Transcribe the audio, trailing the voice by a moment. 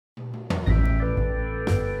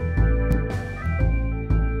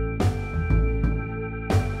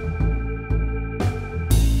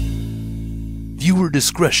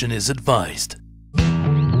discretion is advised.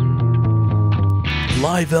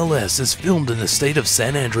 LiveLS is filmed in the state of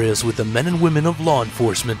San Andreas with the men and women of law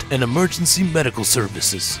enforcement and emergency medical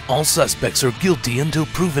services. All suspects are guilty until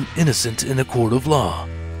proven innocent in a court of law.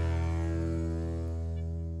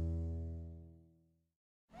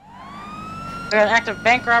 We got an active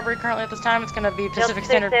bank robbery currently at this time. It's going to be Pacific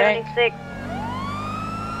Standard Bank.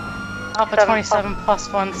 Alpha 27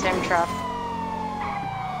 +1, same trap.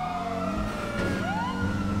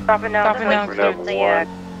 Dropping down, clear.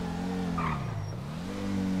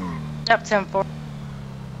 Yep, 10-4.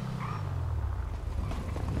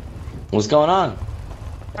 What's going on?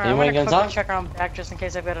 Alright, I'm gonna quickly check around back just in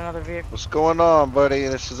case I've got another vehicle. What's going on, buddy?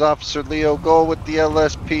 This is Officer Leo Gold with the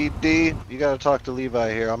LSPD. You gotta talk to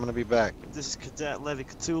Levi here. I'm gonna be back. This is Cadet Levi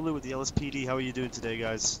Cthulhu with the LSPD. How are you doing today,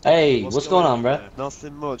 guys? Hey, what's going on, bro?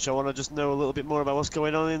 Nothing much. I want to just know a little bit more about what's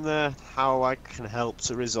going on in there, how I can help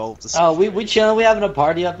to resolve this. Oh, we chilling. We having a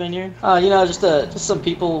party up in here. You know, just some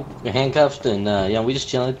people handcuffed and you know, we just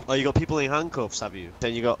chilling. Oh, you got people in handcuffs, have you?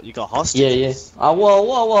 Then you got hostages. Yeah.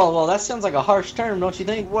 Whoa. That sounds like a harsh term, don't you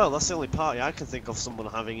think? Well, that's the only party I can think of someone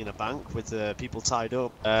having in a bank with people tied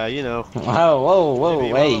up. You know. Oh, whoa.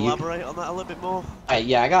 Maybe Hey, you elaborate on that a little bit more?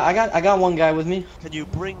 Yeah, I got one guy with me. Can you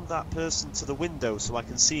bring that person to the window so I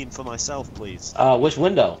can see him for myself, please? Which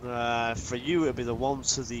window? For you, it'll be the one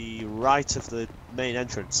to the right of the main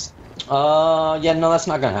entrance. Yeah, no, that's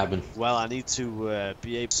not gonna happen. Well, I need to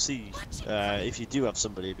be able to see if you do have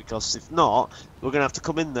somebody, because if not, we're gonna have to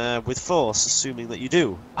come in there with force, assuming that you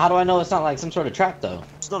do. How do I know it's not like some sort of trap, though?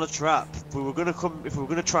 It's not a trap. If we were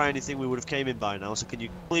gonna try anything, we would have came in by now. So can you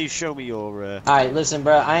please show me your? Alright, listen,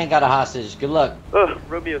 bro. I ain't got a hostage. Good luck.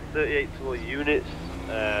 Romeo 38 to all units.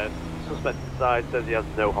 Suspect inside says he has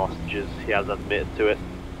no hostages. He has admitted to it.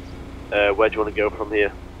 Where do you want to go from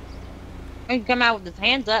here? He can come out with his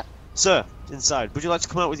hands up. Sir, inside. Would you like to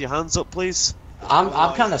come out with your hands up, please?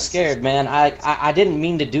 I'm kind of scared, man. I didn't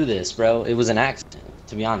mean to do this, bro. It was an accident,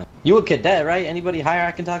 to be honest. You a cadet, right? Anybody higher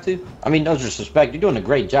I can talk to? I mean, no disrespect. You're doing a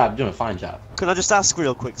great job. You're doing a fine job. Can I just ask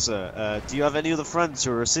real quick, sir? Do you have any other friends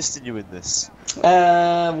who are assisting you in this?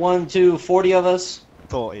 1, 2, 40 of us.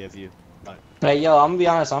 40 of you. Right. Hey, yo, I'm gonna be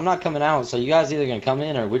honest. I'm not coming out. So you guys either gonna come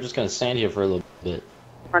in or we're just gonna stand here for a little bit.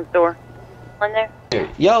 Front door. In there.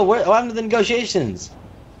 Yo, what happened to the negotiations?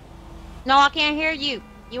 No, I can't hear you.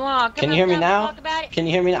 You want to Can you hear me now? Talk about it? Can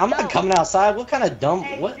you hear me now? I'm not coming outside. What kind of dumb...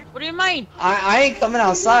 What? What do you mean? I ain't coming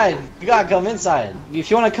outside. You gotta come inside. If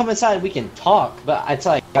you want to come inside, we can talk. But it's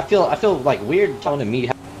like, I feel like weird talking to me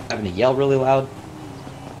having to yell really loud.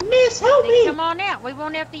 Miss, help me! Come on out. We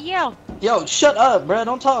won't have to yell. Yo, shut up, bro.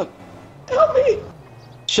 Don't talk. Help me!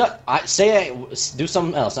 Do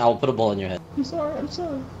something else and I will put a bullet in your head. I'm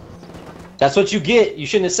sorry. That's what you get. You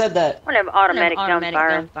shouldn't have said that. We have automatic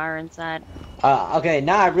gunfire inside. Okay,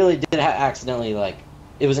 now I really did accidentally, like,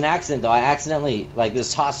 it was an accident though. I accidentally, like,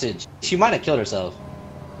 this hostage, she might have killed herself.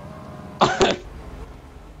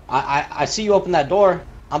 I see you open that door.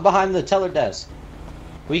 I'm behind the teller desk.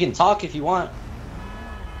 We can talk if you want.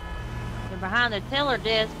 You're behind the teller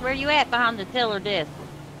desk. Where you at behind the teller desk?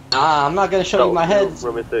 I'm not gonna show you my head.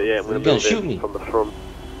 Romeo 38, I'm You're gonna shoot me. From the front.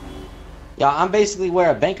 Yeah, I'm basically where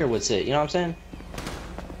a banker would sit, you know what I'm saying?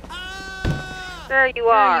 There you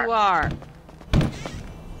are.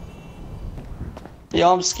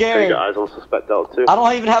 Yo, I'm scared. You got eyes on suspect Delta 2. I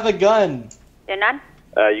don't even have a gun. You're none?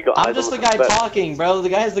 You got I'm just the guy talking, bro. The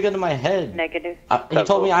guy has the gun to my head. Negative. He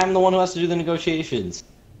told me I'm the one who has to do the negotiations.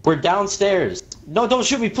 We're downstairs. No, don't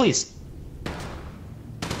shoot me, please.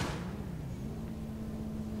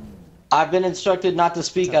 I've been instructed not to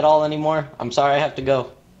speak at all anymore. I'm sorry, I have to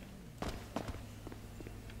go.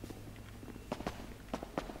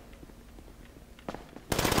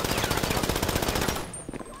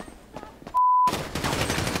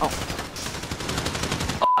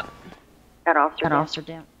 Got officer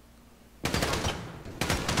down.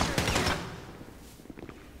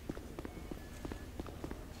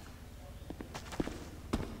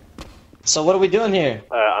 So what are we doing here?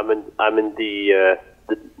 I'm in the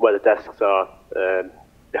where the desks are,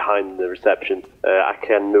 behind the reception. I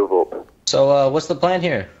can move up. So what's the plan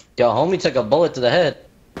here? Yo, homie took a bullet to the head.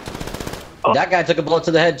 Oh. That guy took a bullet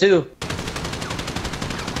to the head too.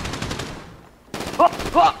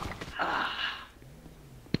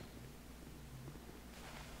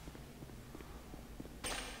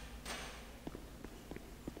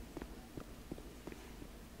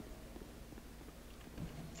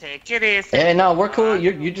 Take it easy. Hey, no, we're cool.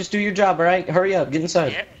 You just do your job, all right? Hurry up, get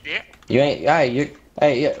inside. Yep. You ain't. Alright,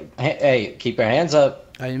 hey, keep your hands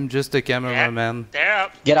up. I am just a cameraman. They're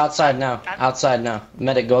up. Get outside now. Outside now.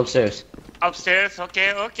 Medic, go upstairs. Upstairs,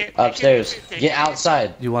 okay. Upstairs. Take Get it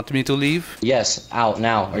outside. You want me to leave? Yes, out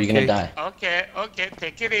now, or you're gonna die. easy. Okay,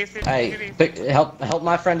 take it easy. Hey, help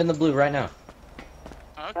my friend in the blue right now.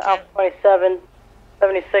 Okay. Alpha 27,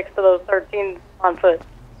 76 to those 13 on foot.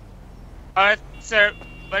 Alright, sir.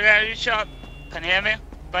 Buddy, are you shot? Can you hear me,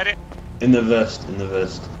 buddy? In the vest. In the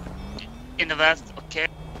vest, okay.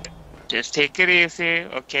 Just take it easy,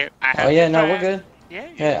 okay. Oh yeah, no, we're good.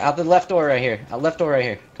 Yeah. Out the left door right here. Out left door right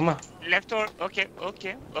here. Come on. Left door, okay.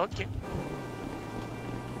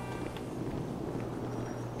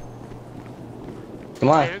 Come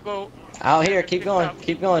on. There you go. Out here. Keep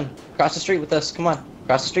going. Cross the street with us. Come on.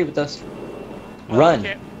 Cross the street with us. Run.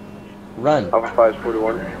 Okay. Run. Alpha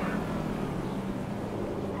 541.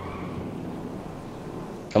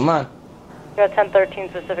 Come on. You got 1013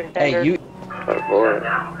 specific standard. Hey, you.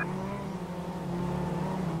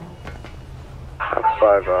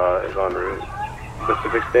 5 is en route.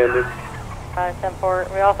 Specific standard.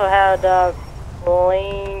 10-4. We also had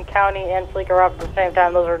Blaine County and Fleeca Rock at the same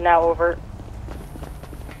time. Those are now over.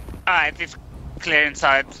 Alright, it's clear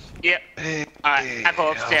inside. Yep. Hey, Alright, I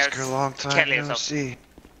go upstairs. Oscar, long time Kelly no is up. see.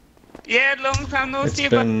 Yeah, long time no see,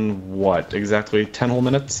 It's been, what, exactly 10 whole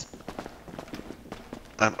minutes?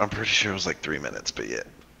 I'm pretty sure it was like 3 minutes, but yeah.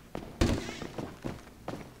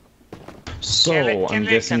 So, Kelly, I'm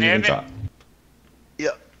guessing you can shot.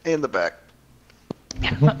 Yep, in the back.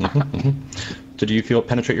 Did you feel it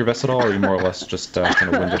penetrate your vest at all, or are you more or less just kind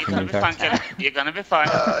of winded from the You're gonna be fine, impact? Kelly. You're gonna be fine.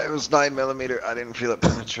 It was 9mm. I didn't feel it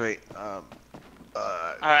penetrate.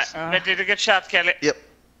 Alright, ready to get shot, Kelly? Yep.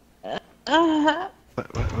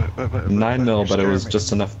 9 mil, but it was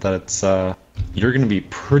just enough that it's, you're gonna be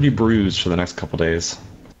pretty bruised for the next couple days.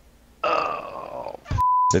 Oh.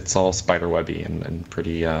 It's all spiderwebby and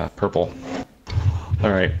pretty, purple.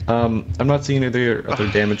 Alright, I'm not seeing any other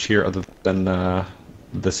damage here other than,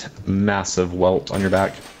 this massive welt on your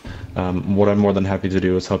back. What I'm more than happy to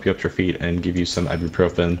do is help you up your feet and give you some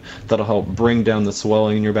ibuprofen. That'll help bring down the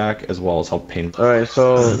swelling in your back as well as help pain. Alright,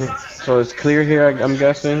 so it's clear here, I'm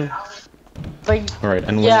guessing. Alright,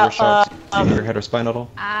 and when you were shot, in your head or spine at all?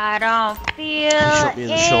 I don't feel shot me in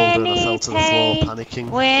the shoulder and I fell to the floor panicking.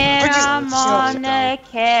 When I'm on the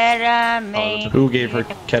ketamine. Who gave her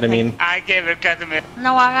ketamine? I gave her ketamine.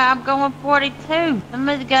 No, I'm going 42.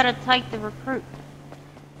 Somebody's got to take the recruit.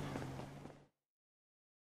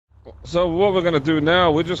 So what we're going to do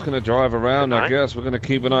now, we're just going to drive around, I guess. We're going to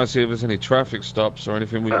keep an eye, see if there's any traffic stops or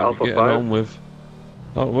anything we can get on with.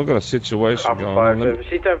 Oh, we've got a situation going on.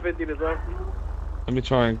 She's 1050 to zone. Let me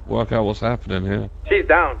try and work out what's happening here. She's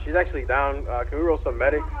down. She's actually down. Can we roll some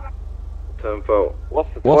medics? 10-4.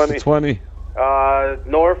 What's the 20? What's the 20?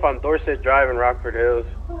 North on Dorset Drive in Rockford Hills.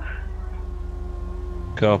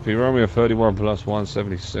 Copy. Romeo 31 plus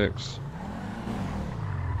 176.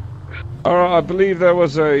 Alright, I believe there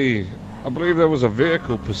was a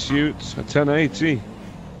vehicle pursuit, a 1080.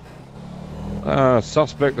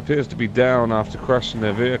 Suspect appears to be down after crashing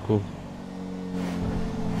their vehicle.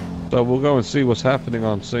 So we'll go and see what's happening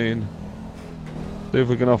on scene. See if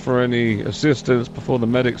we can offer any assistance before the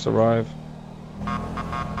medics arrive.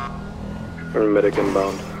 Medic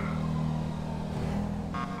inbound.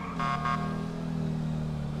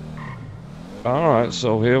 Alright,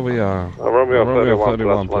 so here we are. Romeo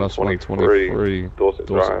 31 plus 123, Dorset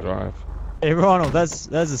Drive. Hey Ronald, that's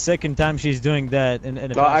the second time she's doing that.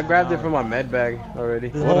 No, I grabbed it from my med bag already.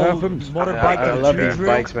 What happened? Motorbike I love these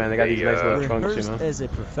bikes, man. They got these nice little trunks, you know. As a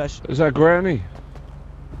professional. Is that Granny?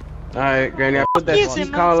 Alright, Granny, I put that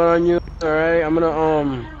seat collar on you. Alright,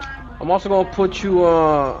 I'm also gonna put you,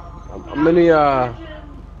 I'm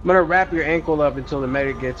gonna wrap your ankle up until the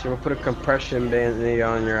medic gets here. I'm gonna put a compression band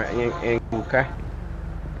on your ankle, okay?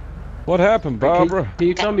 What happened, Barbara? Can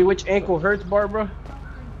you tell me which ankle hurts, Barbara?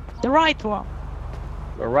 The right one.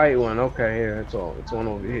 The right one, okay, here, it's one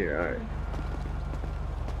over here, alright.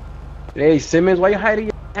 Hey, Simmons, why you hiding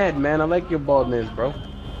your head, man? I like your baldness, bro.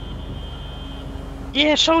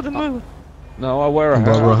 Yeah, show the move. No, I wear a hat.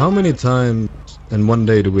 Barbara, how many times in one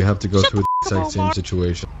day do we have to go through the exact same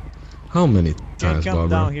situation? How many times, Come Barbara?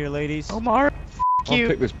 down here, ladies. Omar, I'll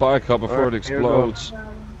pick this bike up before it explodes.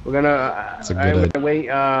 We're gonna. That's a good idea. Wait.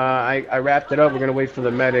 I wrapped it up. We're gonna wait for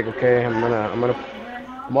the medic. Okay.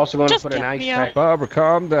 I'm also gonna put an ice pack. Barbara,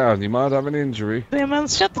 calm down. You might have an injury.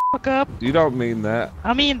 Simmons, shut the fuck up. You don't mean that.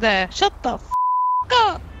 I mean that. Shut the fuck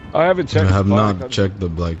up. I haven't checked. I have the bike. not checked the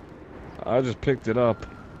bike. I just picked it up.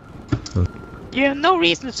 You have no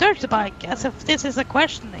reason to search the bike, as if this is a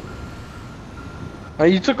questioning.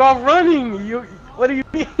 You took off running. What do you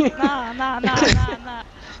mean? Nah.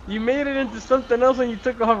 You made it into something else and you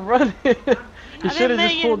took off running. You should have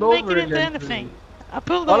just pulled over again. again. Anything. I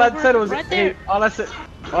pulled all over I said was right hey, there. all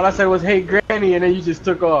I said was hey Granny, and then you just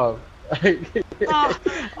took off.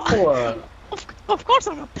 Of course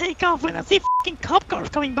I'm gonna take off when I see fucking cop cars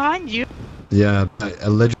coming behind you. Yeah,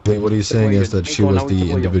 allegedly what he's saying is that she was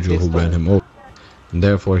the individual who ran him over. And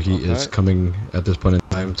therefore he is coming at this point in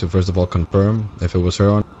time to first of all confirm if it was her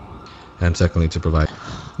on, and secondly to provide,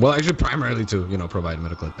 well actually primarily to, you know, provide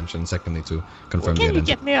medical attention, secondly to confirm the Can you identity.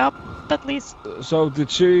 get me up at least? So did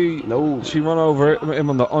she? No. She run over him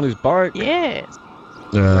on his bike? Yes.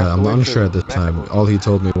 I'm unsure at this time. All he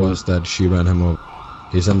told me was that she ran him over.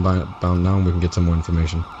 He's inbound now and we can get some more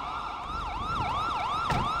information.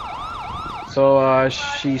 So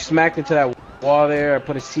she smacked into that wall there. I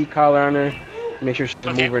put a seat collar on her. Make sure she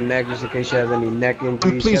can move her neck just in case she has any neck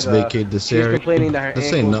injuries. Please vacate this area. Complaining that her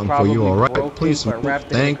This ain't nothing for you, alright? Please move.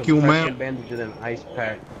 Thank you, ma'am. Bandage and ice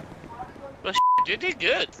pack. Well, you did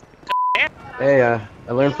good. Hey, I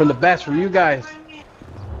learned from the best from you guys.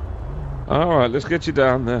 Alright, let's get you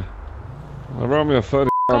down there. I'll run me a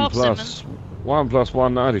 31 plus 1 plus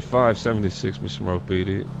 195, 76, Mr.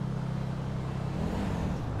 RivalryPD.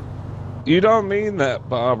 You don't mean that,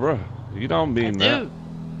 Barbara. You don't mean that.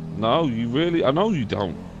 No, you really. I know you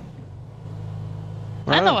don't.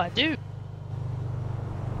 I know I do.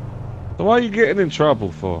 So why are you getting in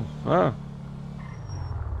trouble for, huh?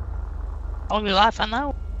 All your life I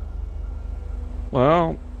know.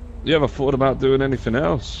 Well, you ever thought about doing anything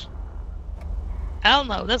else? Hell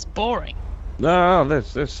no, that's boring. No,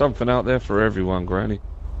 there's something out there for everyone, Granny.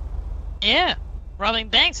 Yeah, robbing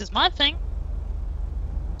banks is my thing.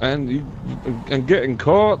 And getting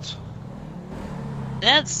caught.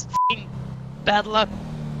 That's f***ing bad luck.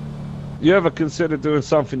 You ever consider doing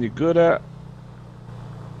something you're good at?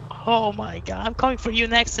 Oh my god, I'm coming for you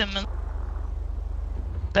next, Simon.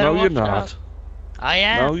 No, you're not. I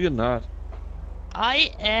am. No, you're not.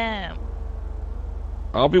 I am.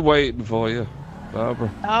 I'll be waiting for you,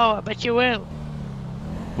 Barbara. Oh, I bet you will.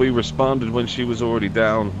 We responded when she was already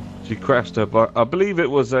down. She crashed her bike. I believe it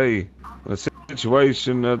was a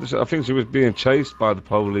situation. I think she was being chased by the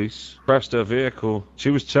police. Crashed her vehicle. She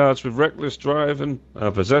was charged with reckless driving,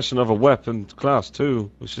 possession of a weapon, class 2,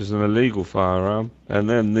 which is an illegal firearm, and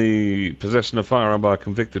then the possession of firearm by a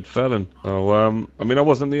convicted felon. So, I mean, I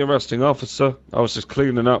wasn't the arresting officer. I was just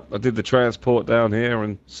cleaning up. I did the transport down here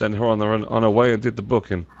and sent her on her way and did the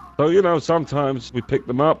booking. So, you know, sometimes we pick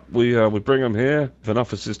them up, we bring them here. If an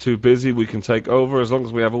officer's too busy, we can take over. As long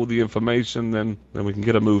as we have all the information, then we can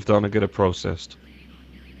get her moved on and get her processed.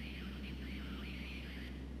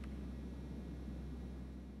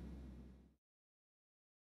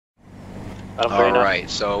 Alright,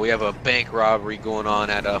 so we have a bank robbery going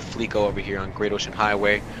on at Fleeco over here on Great Ocean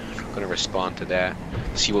Highway. I'm going to respond to that,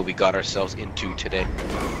 see what we got ourselves into today.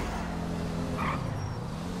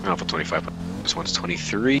 Alpha 25, this one's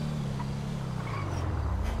 23.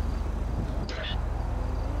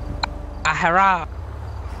 Hurrah!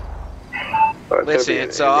 Listen,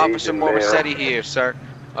 it's Officer Morbisetti here, sir.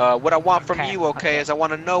 What I want from you, okay, is I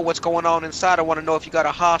want to know what's going on inside. I want to know if you got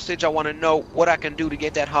a hostage. I want to know what I can do to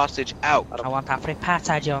get that hostage out. I want a free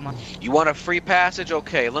passage, man. You want a free passage?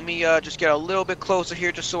 Okay, let me just get a little bit closer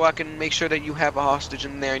here just so I can make sure that you have a hostage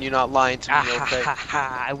in there and you're not lying to me, okay?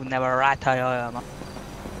 I would never lie to you, man.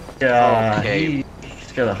 Yeah, okay.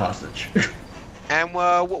 He's got a hostage. And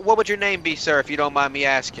what would your name be, sir, if you don't mind me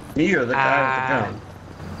asking? Me or the guy with the gun?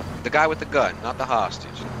 The guy with the gun, not the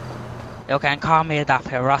hostage. You can call me the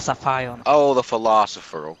philosopher. Oh, the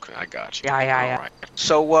philosopher. Okay, I got you. Yeah. Right.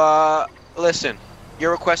 So, listen,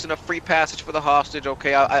 you're requesting a free passage for the hostage,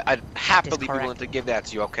 okay? I'd happily be willing to give that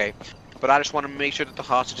to you, okay? But I just want to make sure that the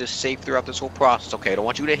hostage is safe throughout this whole process, okay? I don't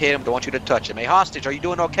want you to hit him, don't want you to touch him. Hey, hostage, are you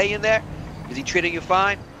doing okay in there? Is he treating you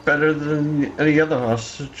fine? Better than any other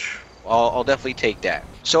hostage. I'll definitely take that.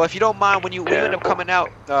 So if you don't mind, when you end up coming out,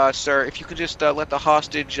 sir, if you could just let the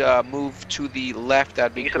hostage move to the left,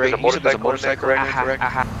 that'd be great. You said there's a motorcycle, correct?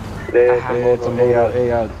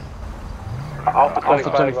 Alpha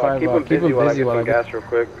 25, keep him busy while I get some gas real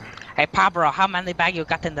quick. Hey, Pablo, how many bags you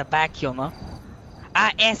got in the back, you know?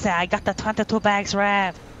 I got the 22 bags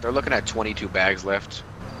left. They're looking at 22 bags left.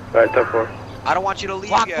 Alright, 10-4. I don't want you to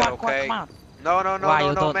leave yet, okay? Come on. No,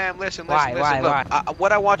 ma'am, listen. Look,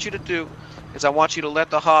 what I want you to do is I want you to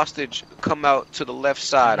let the hostage come out to the left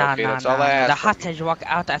side, okay? That's all I ask. The hostage walk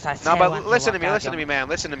out as I said. No, but listen to me, ma'am,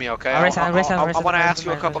 listen to me, okay? I want to ask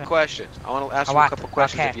you a couple questions. I want to ask you a couple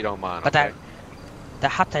questions if you don't mind, okay? The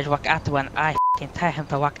hostage walk out when I tell him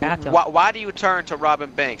to walk out. Why do you turn to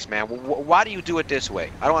robbing banks, man? Why do you do it this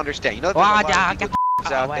way? I don't understand. You know there's a lot of people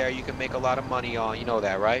out there you can make a lot of money on, you know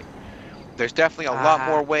that, right? There's definitely a lot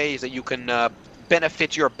more ways that you can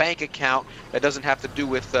benefit your bank account that doesn't have to do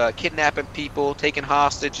with kidnapping people, taking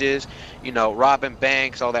hostages, you know, robbing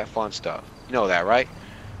banks, all that fun stuff. You know that, right?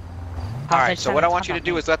 All right, so what I want you to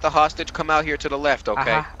do is let the hostage come out here to the left,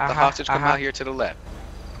 okay? The hostage come out here to the left.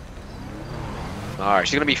 All right,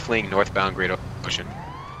 she's going to be fleeing northbound Great Ocean.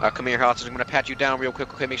 Come here, hostage. I'm going to pat you down real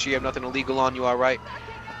quick, okay? Make sure you have nothing illegal on you, all right?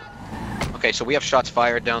 Okay, so we have shots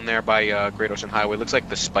fired down there by Great Ocean Highway. Looks like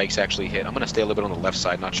the spikes actually hit. I'm going to stay a little bit on the left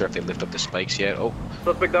side. Not sure if they lift up the spikes yet. Oh.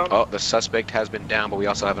 Suspect down? Oh, the suspect has been down, but we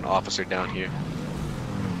also have an officer down here.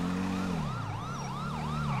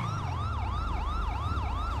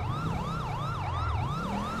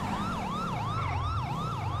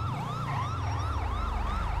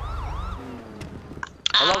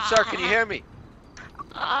 Hello, sir. Can you hear me?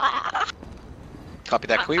 Copy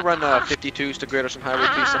that. Can we run 52s to Great Ocean Highway,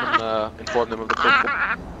 please? Someone inform them of the code.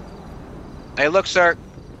 Hey, look, sir.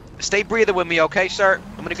 Stay breathing with me, okay, sir?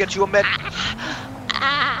 I'm gonna get you a med.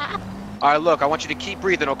 All right, look. I want you to keep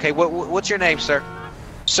breathing, okay? What's your name, sir?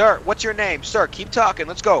 Sir, what's your name? Sir, keep talking.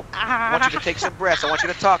 Let's go. I want you to take some breaths. I want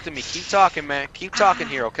you to talk to me. Keep talking, man. Keep talking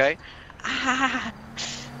here, okay? Are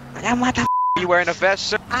you wearing a vest,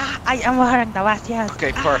 sir? I am wearing the vest, yes.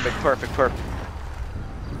 Okay, perfect.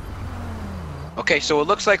 Okay, so it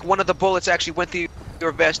looks like one of the bullets actually went through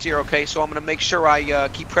your vest here, okay? So I'm going to make sure I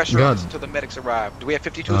keep pressure on this until the medics arrive. Do we have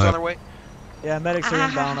 52s on their way? Yeah, medics are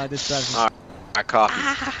inbound. I dispatched them. Alright, copy.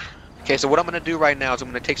 Okay, so what I'm going to do right now is I'm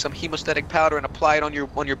going to take some hemostatic powder and apply it on your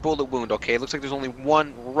bullet wound, okay? It looks like there's only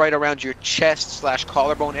one right around your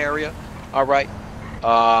chest/collarbone area, alright?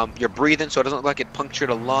 You're breathing, so it doesn't look like it punctured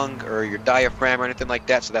a lung or your diaphragm or anything like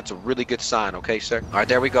that, so that's a really good sign, okay, sir? Alright,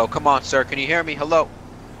 there we go. Come on, sir. Can you hear me? Hello?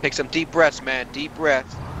 Take some deep breaths, man. Deep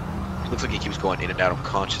breaths. Looks like he keeps going in and out of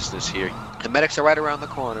consciousness here. The medics are right around the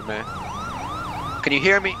corner, man. Can you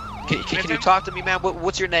hear me? Can you talk to me, man?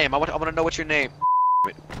 What's your name? I want to know what's your name.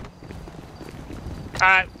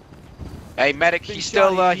 Hey, medic. He's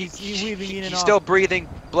still he's still breathing.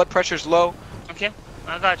 Blood pressure's low. Okay,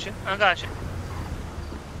 I got you.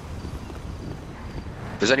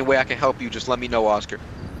 If there's any way I can help you, just let me know, Oscar.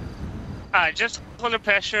 Just hold the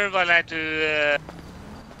pressure while I do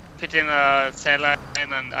put in a saline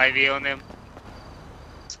and IV on him.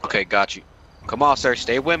 Okay, got you. Come on, sir.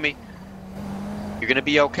 Stay with me. You're gonna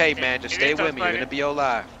be okay, man. Just stay with me. You're gonna be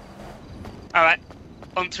alive. All right.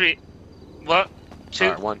 On 3. 1, 2.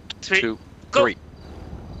 All right, 1, 3. 2, go. 3.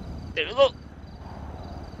 There we go.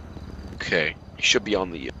 Okay, you should be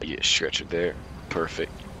on the stretcher there.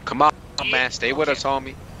 Perfect. Come on, man. Stay with us,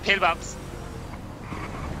 homie. Pillbox.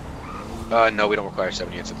 No, we don't require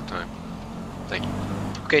 7 units at the time. Thank you.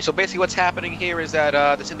 Okay, so basically what's happening here is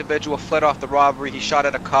that this individual fled off the robbery. He shot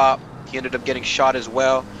at a cop. He ended up getting shot as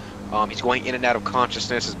well. He's going in and out of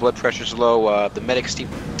consciousness. His blood pressure's low. The medics need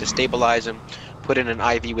to stabilize him, put in an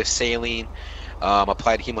IV with saline,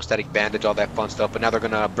 applied hemostatic bandage, all that fun stuff. But now they're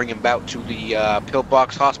going to bring him out to the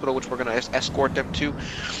Pillbox Hospital, which we're going to escort them to.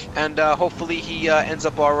 And hopefully he ends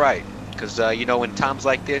up all right. Because, you know, in times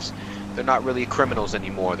like this, they're not really criminals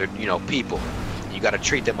anymore. They're, you know, people. You got to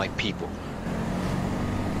treat them like people.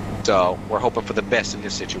 So we're hoping for the best in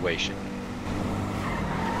this situation.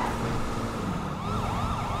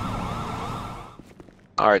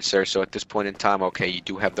 Alright, sir, so at this point in time, okay, you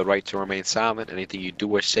do have the right to remain silent. Anything you do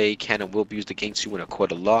or say can and will be used against you in a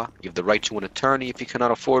court of law. You have the right to an attorney if you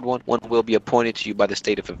cannot afford one. One will be appointed to you by the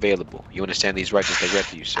state if available. You understand these rights as they read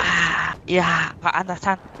to you, sir? Yeah, I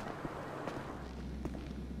understand.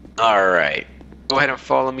 Alright. Go ahead and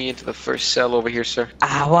follow me into the first cell over here, sir.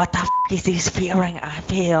 What the f is this feeling I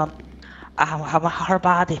feel? Her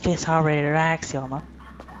body feels so relaxed, you know?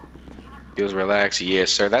 Feels relaxed?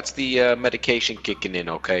 Yes, sir. That's the medication kicking in,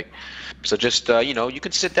 okay? So just, you know, you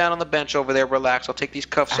can sit down on the bench over there, relax. I'll take these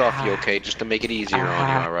cuffs off you, okay? Just to make it easier on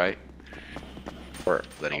you, alright? Or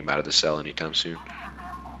letting him out of the cell anytime soon.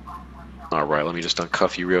 Alright, let me just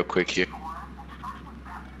uncuff you real quick here.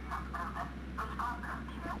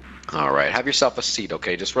 Alright, have yourself a seat,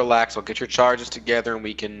 okay? Just relax. I'll get your charges together and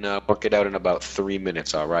we can work it out in about 3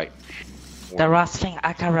 minutes, alright? The last thing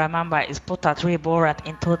I can remember is put a 3 bullet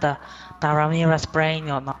into the Ramirez brain,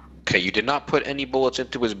 you know. Okay, you did not put any bullets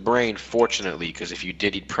into his brain, fortunately, because if you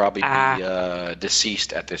did, he'd probably be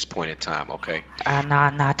deceased at this point in time, okay?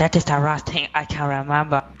 No, that is the last thing I can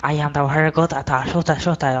remember. I am very good at shooter,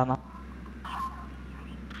 you know.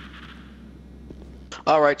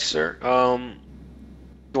 Alright, sir.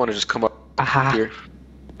 You want to just come up here?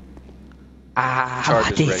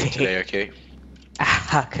 Charges ready today, okay?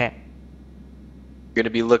 Okay. You're going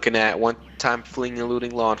to be looking at one-time fleeing and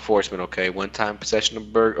eluding law enforcement, okay? One-time possession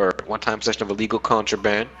of one-time possession of illegal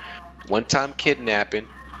contraband, one-time kidnapping,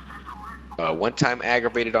 1 time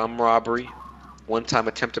aggravated armed robbery, 1 time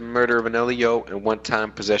attempted murder of an LEO, and 1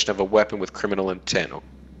 time possession of a weapon with criminal intent.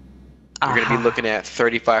 You're going to be looking at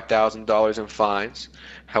 $35,000 in fines.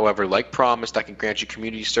 However, like promised, I can grant you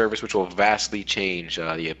community service, which will vastly change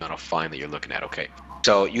the amount of fine that you're looking at, okay?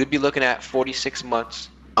 So you'd be looking at 46 months.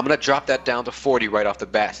 I'm going to drop that down to 40 right off the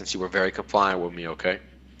bat since you were very compliant with me, okay?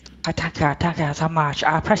 Thank you so much.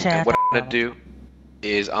 I appreciate And what I'm going to do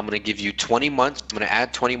is I'm going to give you 20 months. I'm going to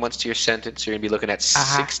add 20 months to your sentence. You're going to be looking at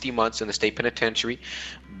 60 months in the state penitentiary,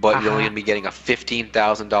 but you're only going to be getting a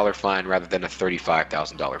 $15,000 fine rather than a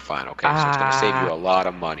 $35,000 fine, okay? So it's going to save you a lot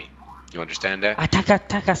of money. You understand that?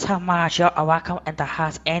 Thank you so much. You're welcome in the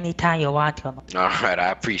house anytime you want to. All right, I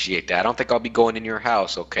appreciate that. I don't think I'll be going in your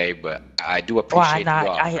house, okay? But I do appreciate the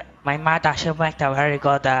offer. My mother, she makes a very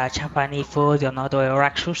good Japanese food, you know, the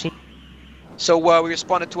like sushi. So we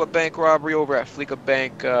responded to a bank robbery over at Fleeca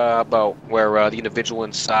Bank about where the individual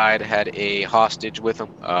inside had a hostage with him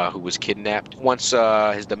who was kidnapped. Once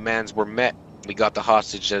his demands were met, we got the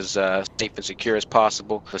hostage as safe and secure as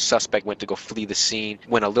possible. The suspect went to go flee the scene,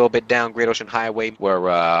 went a little bit down Great Ocean Highway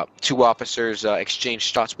where 2 officers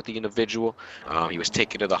exchanged shots with the individual. He was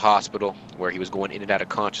taken to the hospital where he was going in and out of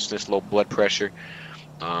consciousness, low blood pressure.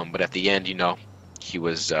 But at the end, you know, he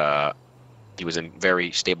was in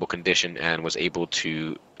very stable condition and was able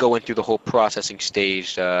to go in through the whole processing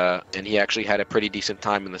stage, and he actually had a pretty decent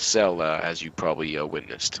time in the cell, as you probably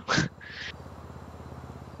witnessed.